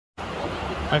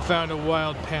I found a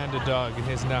wild panda dog in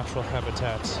his natural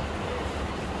habitat.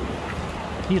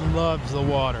 He loves the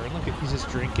water. And look at, he's just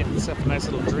drinking. He's having a nice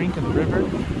little drink in the river.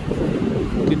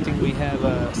 Good thing we have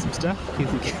some stuff in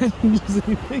case he can't use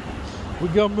anything. We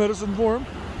got medicine for him.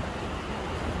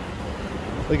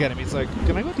 Look at him. He's like,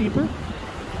 can I go deeper?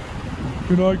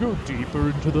 Can I go deeper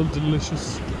into the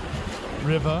delicious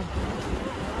river?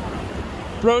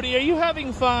 Brody, are you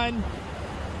having fun?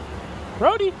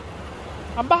 Brody,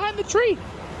 I'm behind the tree.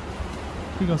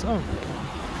 He goes, oh.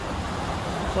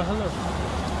 Well, hello.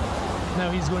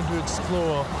 Now he's going to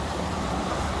explore.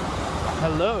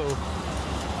 Hello.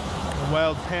 A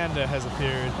wild panda has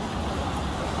appeared.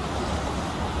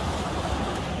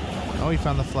 Oh, he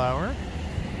found the flower.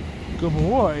 Good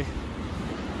boy.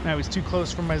 Now he's too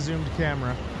close for my zoomed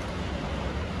camera.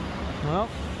 Well,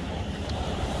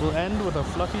 we'll end with a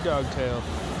fluffy dog tail.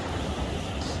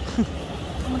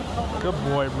 Good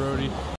boy, Brody.